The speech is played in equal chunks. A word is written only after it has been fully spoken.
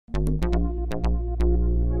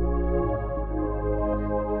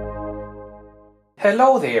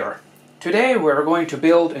Hello there! Today we're going to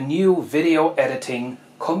build a new video editing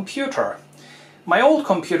computer. My old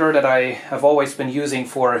computer that I have always been using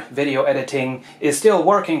for video editing is still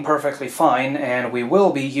working perfectly fine, and we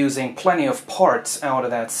will be using plenty of parts out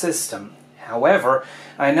of that system. However,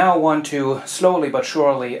 I now want to slowly but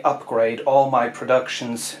surely upgrade all my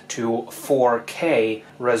productions to 4K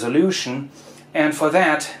resolution, and for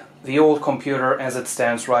that the old computer as it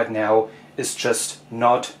stands right now is just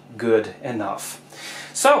not good enough.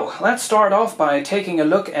 So let's start off by taking a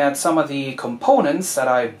look at some of the components that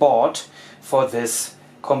I bought for this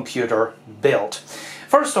computer build.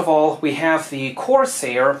 First of all, we have the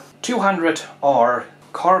Corsair 200R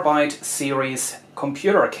Carbide series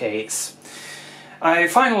computer case. I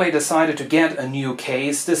finally decided to get a new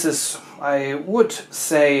case. This is, I would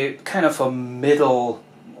say, kind of a middle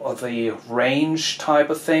of the range type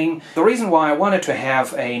of thing. The reason why I wanted to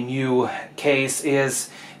have a new case is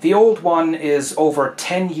the old one is over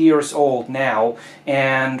 10 years old now,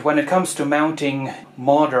 and when it comes to mounting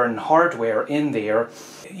modern hardware in there,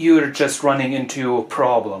 you're just running into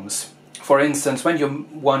problems. For instance, when you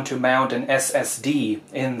want to mount an SSD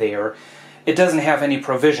in there, it doesn't have any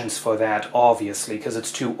provisions for that, obviously, because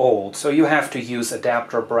it's too old, so you have to use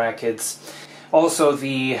adapter brackets. Also,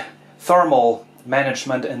 the thermal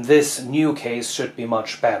management in this new case should be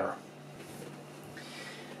much better.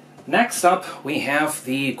 Next up, we have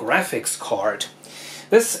the graphics card.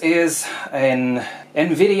 This is an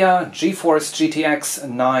NVIDIA GeForce GTX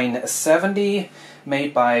 970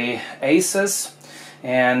 made by Asus,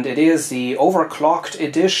 and it is the overclocked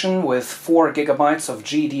edition with 4 GB of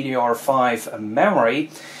GDDR5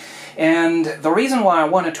 memory. And the reason why I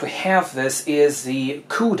wanted to have this is the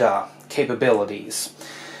CUDA capabilities.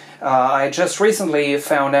 I just recently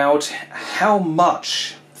found out how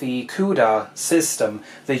much the CUDA system,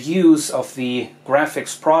 the use of the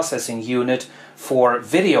graphics processing unit for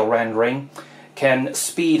video rendering, can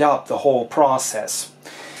speed up the whole process.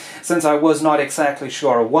 Since I was not exactly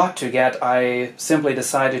sure what to get, I simply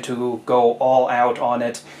decided to go all out on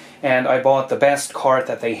it, and I bought the best card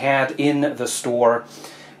that they had in the store,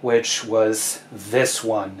 which was this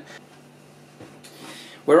one.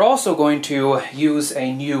 We're also going to use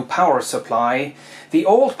a new power supply. The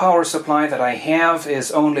old power supply that I have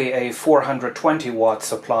is only a 420 watt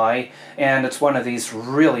supply, and it's one of these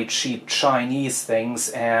really cheap Chinese things,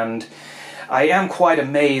 and I am quite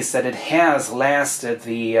amazed that it has lasted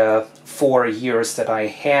the 4 years that I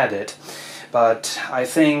had it. But I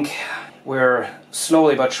think we're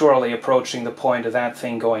slowly but surely approaching the point of that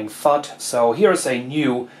thing going FUT, so here's a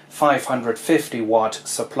new 550 watt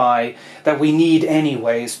supply that we need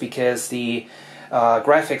anyways, because the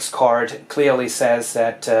graphics card clearly says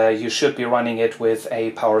that you should be running it with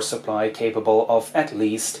a power supply capable of at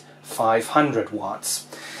least 500 watts.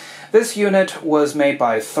 This unit was made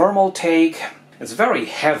by Thermaltake. It's very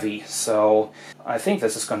heavy, so I think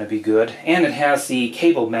this is going to be good. And it has the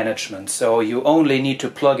cable management, so you only need to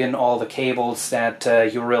plug in all the cables that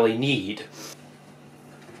you really need.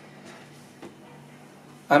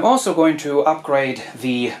 I'm also going to upgrade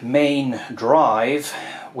the main drive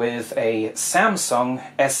with a Samsung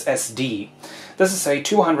SSD. This is a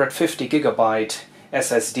 250 gigabyte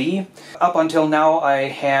SSD. Up until now I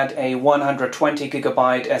had a 120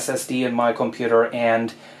 gigabyte SSD in my computer,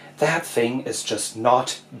 and that thing is just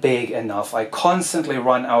not big enough. I constantly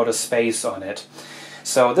run out of space on it.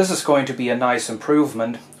 So this is going to be a nice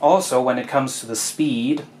improvement. Also, when it comes to the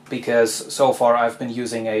speed, because so far I've been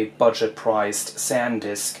using a budget-priced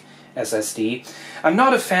SanDisk SSD. I'm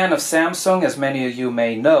not a fan of Samsung, as many of you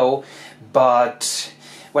may know, but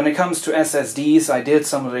when it comes to SSDs, I did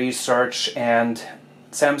some research and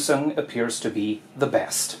Samsung appears to be the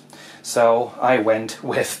best. So I went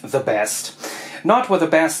with the best. Not with the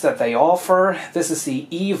best that they offer. This is the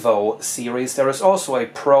Evo series. There is also a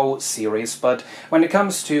Pro series, but when it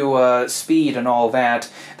comes to speed and all that,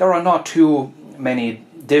 there are not too many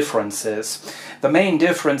differences. The main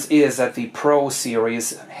difference is that the Pro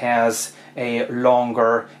series has a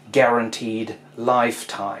longer guaranteed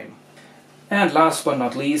lifetime. And last but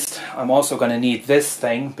not least, I'm also going to need this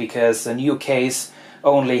thing, because the new case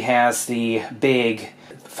only has the big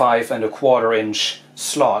 5¼ inch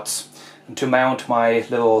slots. And to mount my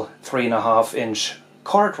little 3½ inch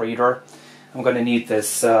card reader, I'm going to need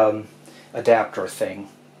this adapter thing.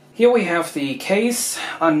 Here we have the case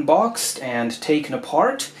unboxed and taken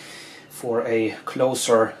apart for a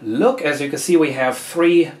closer look. As you can see, we have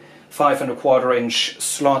 3 5¼ inch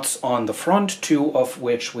slots on the front, 2 of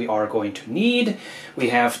which we are going to need. We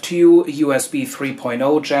have 2 USB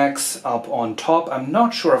 3.0 jacks up on top. I'm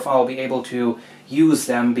not sure if I'll be able to use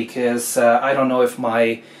them because I don't know if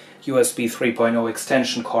my USB 3.0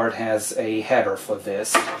 extension card has a header for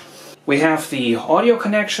this. We have the audio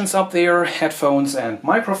connections up there, headphones and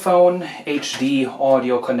microphone, HD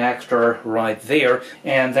audio connector right there,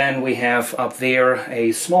 and then we have up there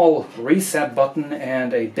a small reset button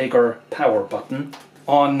and a bigger power button.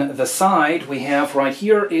 On the side we have right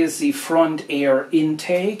here is the front air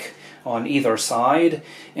intake on either side,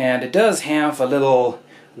 and it does have a little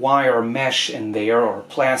wire mesh in there, or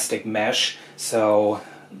plastic mesh, so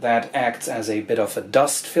that acts as a bit of a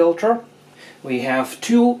dust filter. We have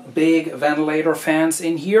two big ventilator fans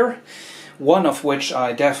in here, one of which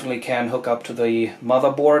I definitely can hook up to the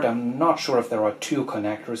motherboard. I'm not sure if there are two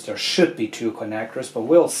connectors. There should be two connectors, but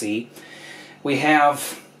we'll see. We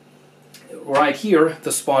have right here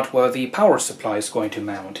the spot where the power supply is going to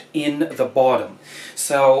mount, in the bottom.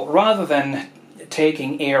 So rather than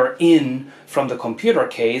taking air in from the computer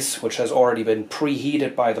case, which has already been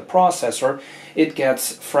preheated by the processor, it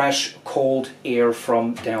gets fresh, cold air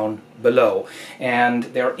from down below. And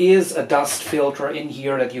there is a dust filter in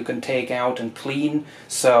here that you can take out and clean,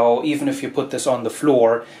 so even if you put this on the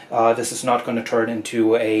floor, this is not going to turn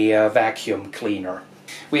into a vacuum cleaner.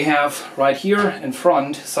 We have right here in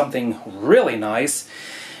front something really nice.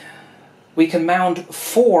 We can mount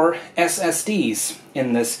 4 SSDs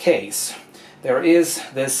in this case. There is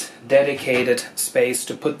this dedicated space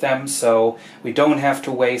to put them, so we don't have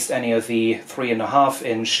to waste any of the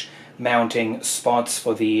 3.5-inch mounting spots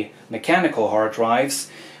for the mechanical hard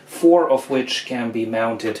drives, 4 of which can be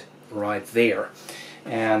mounted right there.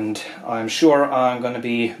 And I'm sure I'm going to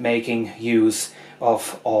be making use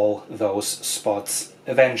of all those spots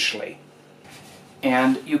eventually.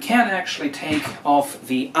 And you can actually take off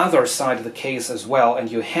the other side of the case as well,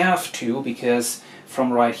 and you have to, because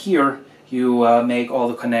from right here you make all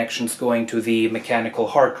the connections going to the mechanical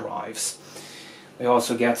hard drives. We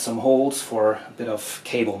also get some holes for a bit of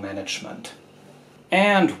cable management.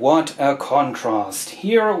 And what a contrast!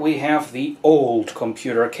 Here we have the old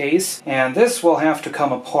computer case, and this will have to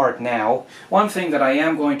come apart now. One thing that I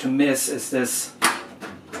am going to miss is this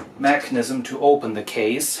mechanism to open the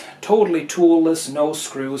case. Totally toolless, no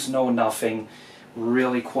screws, no nothing.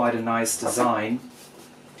 Really quite a nice design.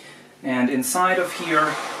 And inside of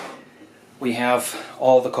here we have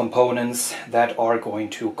all the components that are going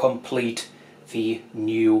to complete the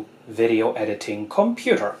new video editing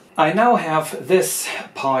computer. I now have this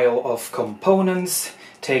pile of components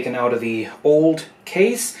taken out of the old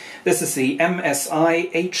case. This is the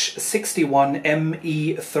MSI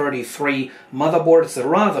H61ME33 motherboard. It's a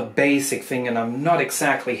rather basic thing and I'm not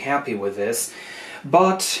exactly happy with this,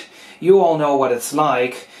 but you all know what it's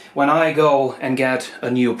like. When I go and get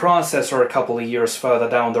a new processor a couple of years further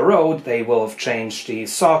down the road, they will have changed the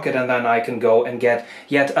socket, and then I can go and get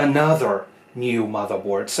yet another new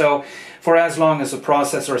motherboard. So for as long as the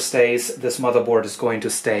processor stays, this motherboard is going to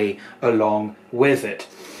stay along with it.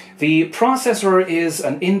 The processor is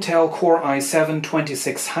an Intel Core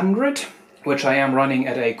i7-2600, which I am running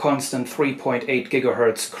at a constant 3.8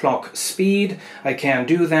 GHz clock speed. I can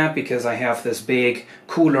do that because I have this big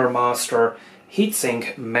Cooler Master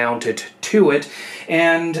heatsink mounted to it,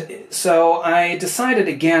 and so I decided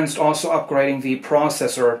against also upgrading the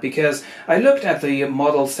processor because I looked at the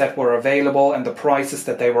models that were available and the prices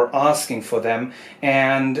that they were asking for them,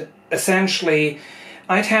 and essentially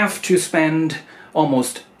I'd have to spend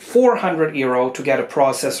almost €400 to get a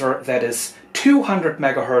processor that is 200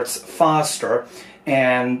 MHz faster,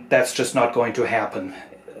 and that's just not going to happen.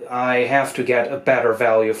 I have to get a better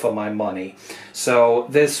value for my money. So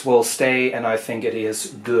this will stay, and I think it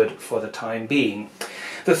is good for the time being.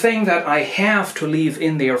 The thing that I have to leave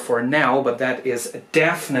in there for now, but that is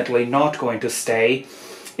definitely not going to stay,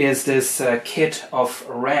 is this kit of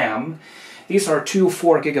RAM. These are two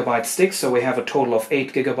 4 GB sticks, so we have a total of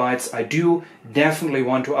 8 GB. I do definitely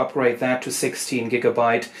want to upgrade that to 16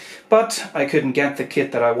 GB, but I couldn't get the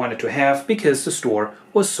kit that I wanted to have because the store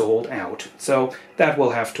was sold out. So that will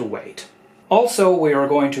have to wait. Also, we are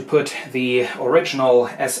going to put the original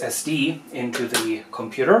SSD into the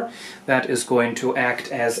computer. That is going to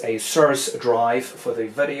act as a source drive for the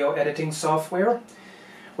video editing software.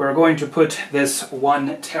 We're going to put this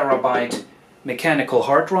 1 TB mechanical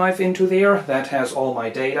hard drive into there. That has all my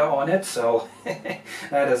data on it, so that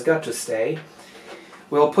has got to stay.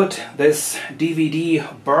 We'll put this DVD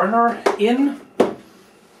burner in.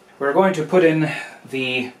 We're going to put in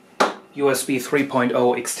the USB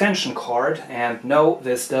 3.0 extension card, and no,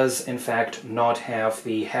 this does in fact not have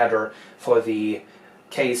the header for the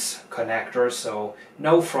case connector, so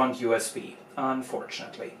no front USB,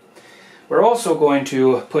 unfortunately. We're also going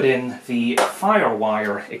to put in the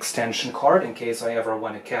FireWire extension card in case I ever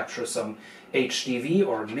want to capture some HDV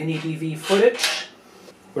or mini DV footage.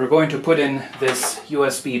 We're going to put in this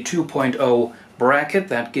USB 2.0 bracket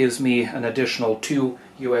that gives me an additional 2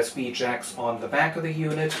 USB jacks on the back of the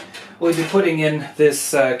unit. We'll be putting in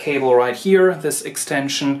this cable right here, this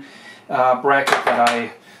extension bracket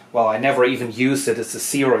that I never even used it. It's a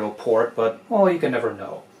serial port, but well, you can never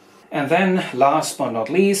know. And then, last but not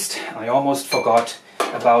least, I almost forgot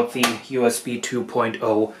about the USB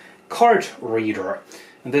 2.0 card reader.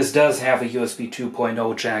 And this does have a USB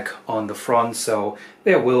 2.0 jack on the front, so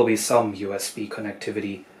there will be some USB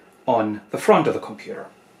connectivity on the front of the computer.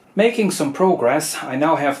 Making some progress, I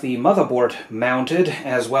now have the motherboard mounted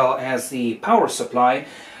as well as the power supply.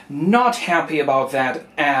 Not happy about that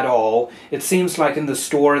at all. It seems like in the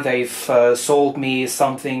store they've sold me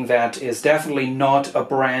something that is definitely not a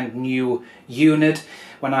brand new unit.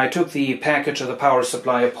 When I took the package of the power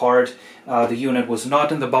supply apart, the unit was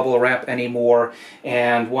not in the bubble wrap anymore,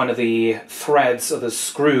 and one of the threads of the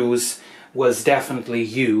screws was definitely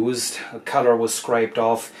used. The color was scraped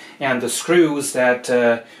off, and the screws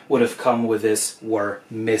that would have come with this were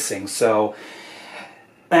missing. So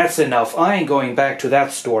that's enough. I ain't going back to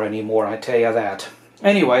that store anymore, I tell you that.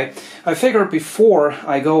 Anyway, I figured before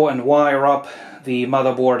I go and wire up the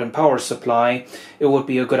motherboard and power supply, it would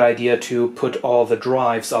be a good idea to put all the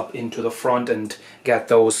drives up into the front and get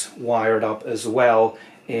those wired up as well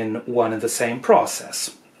in one and the same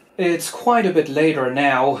process. It's quite a bit later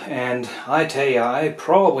now, and I tell you, I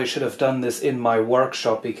probably should have done this in my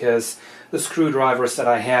workshop because the screwdrivers that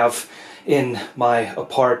I have in my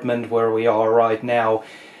apartment where we are right now,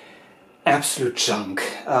 absolute junk.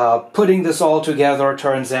 Putting this all together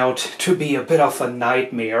turns out to be a bit of a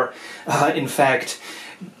nightmare. In fact,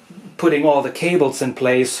 putting all the cables in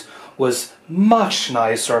place was much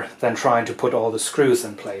nicer than trying to put all the screws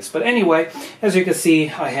in place. But anyway, as you can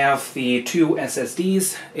see, I have the 2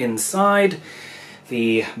 SSDs inside,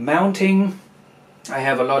 the mounting. I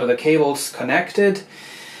have a lot of the cables connected.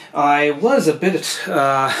 I was a bit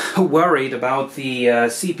worried about the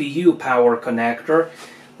CPU power connector,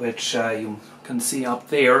 which you can see up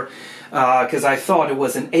there, because I thought it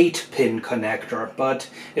was an 8-pin connector, but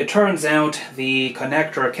it turns out the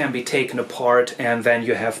connector can be taken apart and then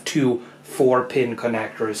you have 2 4-pin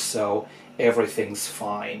connectors, so everything's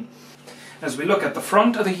fine. As we look at the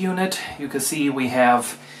front of the unit, you can see we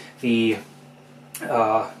have the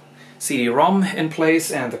CD-ROM in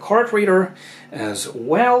place and the card reader as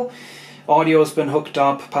well. Audio's been hooked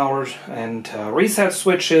up, power and reset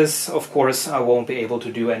switches. Of course, I won't be able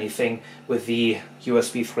to do anything with the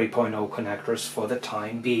USB 3.0 connectors for the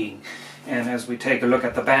time being. And as we take a look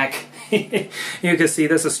at the back, you can see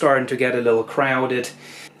this is starting to get a little crowded.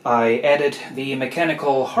 I added the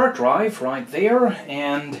mechanical hard drive right there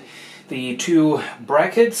and the 2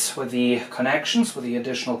 brackets with the connections, with the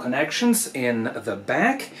additional connections in the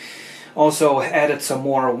back. Also added some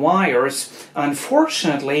more wires.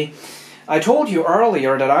 Unfortunately, I told you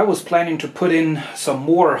earlier that I was planning to put in some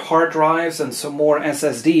more hard drives and some more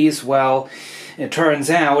SSDs. Well, it turns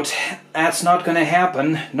out that's not going to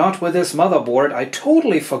happen, not with this motherboard. I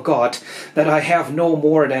totally forgot that I have no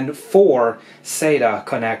more than 4 SATA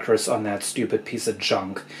connectors on that stupid piece of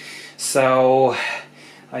junk. So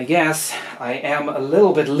I guess I am a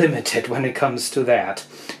little bit limited when it comes to that,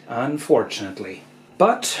 unfortunately.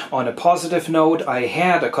 But on a positive note, I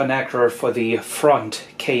had a connector for the front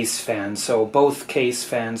case fan, so both case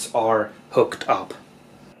fans are hooked up.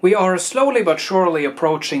 We are slowly but surely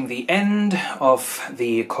approaching the end of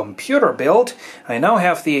the computer build. I now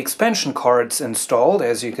have the expansion cards installed.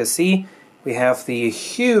 As you can see, we have the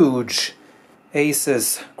huge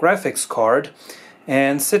Asus graphics card,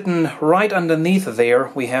 and sitting right underneath there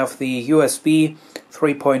we have the USB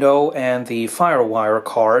 3.0 and the FireWire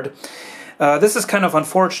card. This is kind of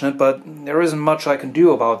unfortunate, but there isn't much I can do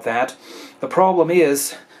about that. The problem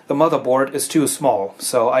is the motherboard is too small,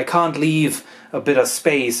 so I can't leave a bit of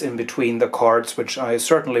space in between the cards, which I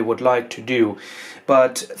certainly would like to do.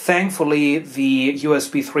 But thankfully the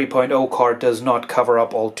USB 3.0 card does not cover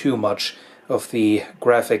up all too much of the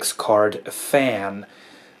graphics card fan,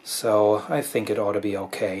 so I think it ought to be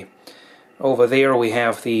okay. Over there we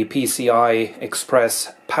have the PCI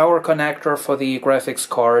Express power connector for the graphics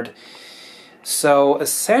card. So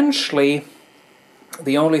essentially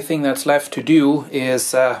the only thing that's left to do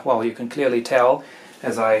is, well, you can clearly tell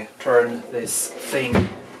as I turn this thing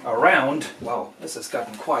around, wow, this has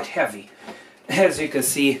gotten quite heavy. As you can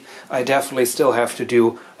see, I definitely still have to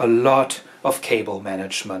do a lot of cable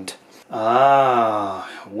management. Ah,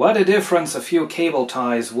 what a difference a few cable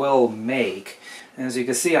ties will make. As you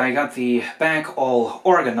can see, I got the back all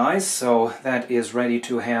organized, so that is ready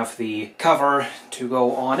to have the cover to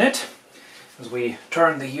go on it. As we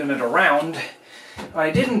turn the unit around,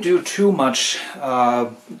 I didn't do too much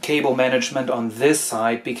cable management on this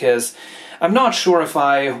side because I'm not sure if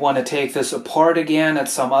I want to take this apart again at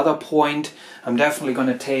some other point. I'm definitely going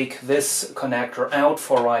to take this connector out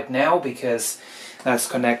for right now because that's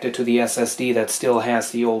connected to the SSD that still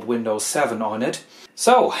has the old Windows 7 on it.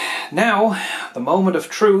 So, now the moment of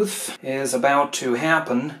truth is about to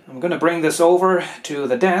happen. I'm going to bring this over to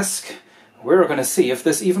the desk. We're going to see if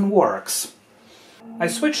this even works. I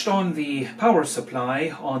switched on the power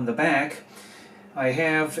supply on the back. I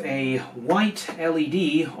have a white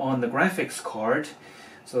LED on the graphics card,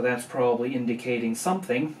 so that's probably indicating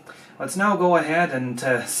something. Let's now go ahead and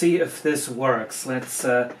see if this works. Let's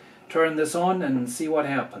turn this on and see what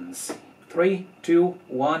happens. 3, 2,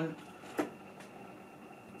 1.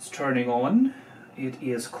 It's turning on. It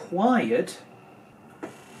is quiet.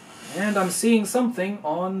 And I'm seeing something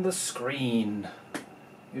on the screen.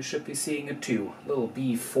 You should be seeing it too. Little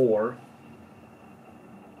B4.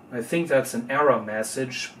 I think that's an error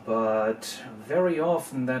message, but very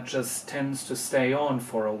often that just tends to stay on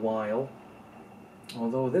for a while.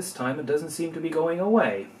 Although this time it doesn't seem to be going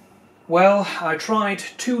away. Well, I tried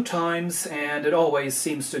 2 times and it always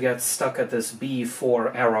seems to get stuck at this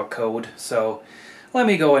B4 error code, so let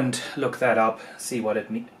me go and look that up, see what it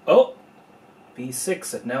means. Oh!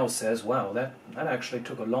 B6 it now says. Wow, that actually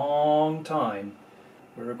took a long time.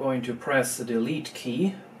 We're going to press the delete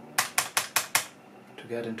key to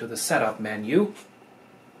get into the setup menu.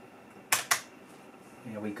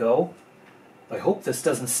 There we go. I hope this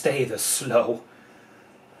doesn't stay this slow.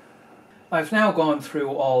 I've now gone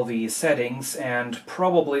through all the settings, and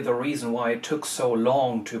probably the reason why it took so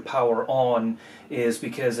long to power on is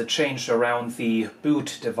because it changed around the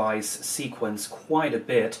boot device sequence quite a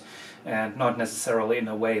bit, and not necessarily in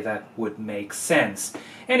a way that would make sense.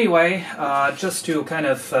 Anyway, just to kind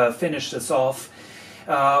of finish this off,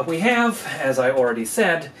 we have, as I already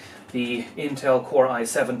said, the Intel Core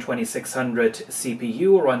i7-2600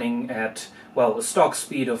 CPU running at, well, a stock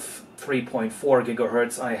speed of 3.4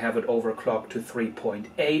 GHz. I have it overclocked to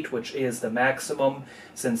 3.8, which is the maximum,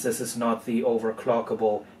 since this is not the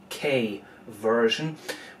overclockable K version.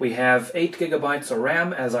 We have 8 GB of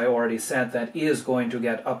RAM, as I already said. That is going to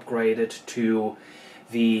get upgraded to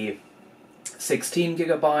the 16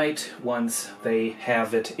 GB once they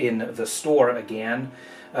have it in the store again.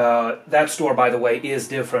 That store, by the way, is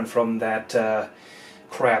different from that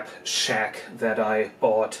crap shack that I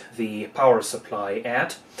bought the power supply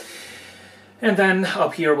at. And then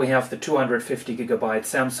up here we have the 250 GB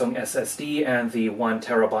Samsung SSD and the 1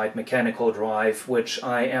 TB mechanical drive, which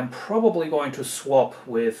I am probably going to swap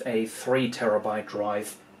with a 3 TB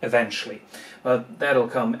drive eventually. But that'll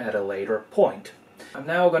come at a later point. I'm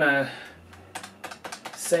now going to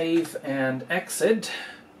save and exit.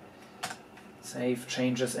 Save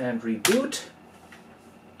changes and reboot.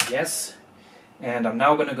 Yes. And I'm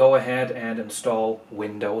now going to go ahead and install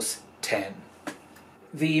Windows 10.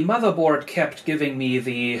 The motherboard kept giving me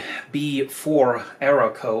the B4 error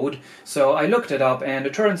code, so I looked it up, and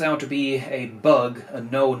it turns out to be a bug, a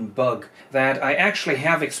known bug, that I actually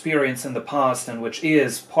have experienced in the past, and which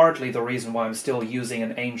is partly the reason why I'm still using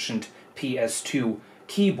an ancient PS2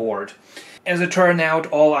 keyboard. As it turned out,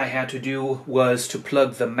 all I had to do was to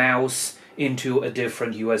plug the mouse into a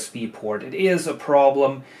different USB port. It is a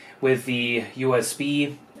problem with the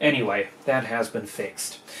USB. Anyway, that has been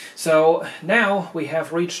fixed. So now we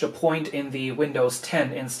have reached a point in the Windows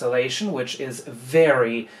 10 installation which is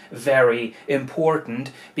very, very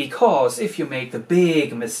important, because if you make the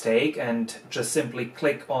big mistake and just simply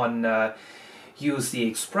click on use the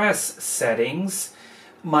Express settings,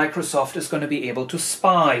 Microsoft is going to be able to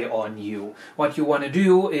spy on you. What you want to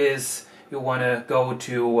do is you want to go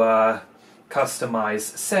to customize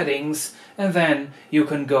settings, and then you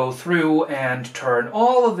can go through and turn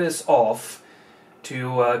all of this off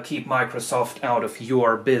to keep Microsoft out of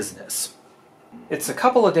your business. It's a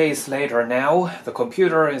couple of days later now. The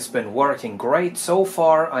computer has been working great so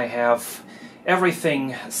far. I have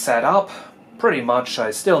everything set up pretty much.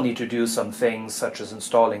 I still need to do some things such as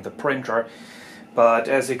installing the printer, but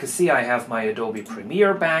as you can see, I have my Adobe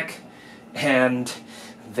Premiere back, and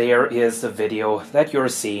there is the video that you're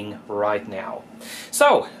seeing right now.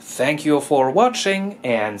 So, thank you for watching,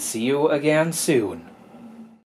 and see you again soon.